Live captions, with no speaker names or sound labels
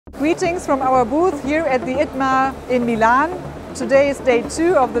Greetings from our booth here at the ITMA in Milan. Today is day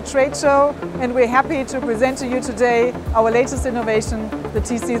 2 of the trade show and we're happy to present to you today our latest innovation, the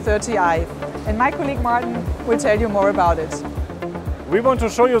TC30i. And my colleague Martin will tell you more about it. We want to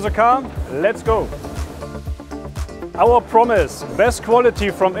show you the car. Let's go! Our promise, best quality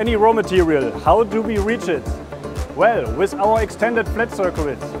from any raw material. How do we reach it? Well, with our extended flat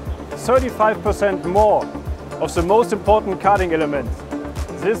circuit, 35% more of the most important carding elements.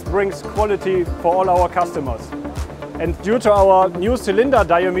 This brings quality for all our customers. And due to our new cylinder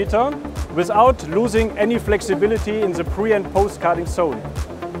diameter, without losing any flexibility in the pre- and post-carding zone.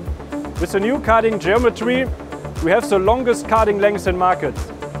 With the new carding geometry, we have the longest carding length in market.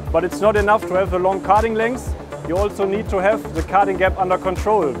 But it's not enough to have a long carding length. You also need to have the carding gap under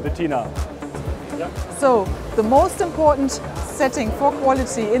control, Bettina. Yeah. So, the most important setting for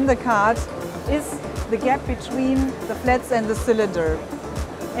quality in the card is the gap between the flats and the cylinder.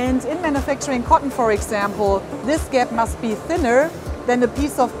 And in manufacturing cotton, for example, this gap must be thinner than a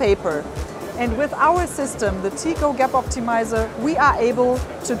piece of paper. And with our system, the TECO Gap Optimizer, we are able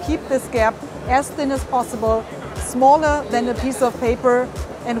to keep this gap as thin as possible, smaller than a piece of paper,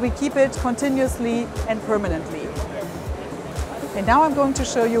 and we keep it continuously and permanently. And now I'm going to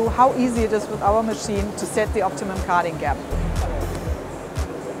show you how easy it is with our machine to set the optimum carding gap.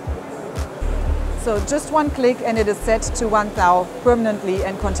 So just one click and it is set to 1 thou permanently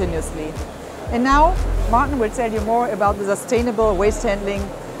and continuously. And now Martin will tell you more about the sustainable waste handling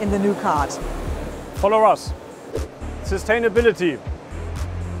in the new card. Follow us. Sustainability,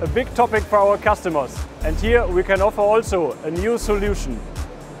 a big topic for our customers. And here we can offer also a new solution.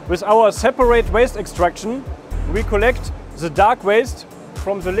 With our separate waste extraction, we collect the dark waste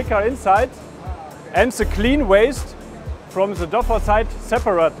from the liquor inside and the clean waste from the doffer side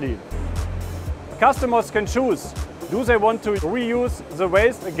separately. Customers can choose, do they want to reuse the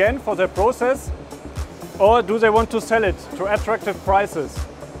waste again for their process or do they want to sell it to attractive prices?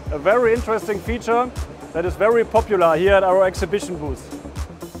 A very interesting feature that is very popular here at our exhibition booth.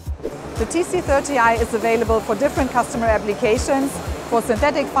 The TC30i is available for different customer applications, for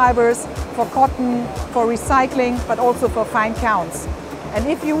synthetic fibers, for cotton, for recycling, but also for fine counts. And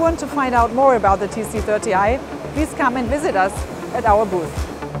if you want to find out more about the TC30i, please come and visit us at our booth.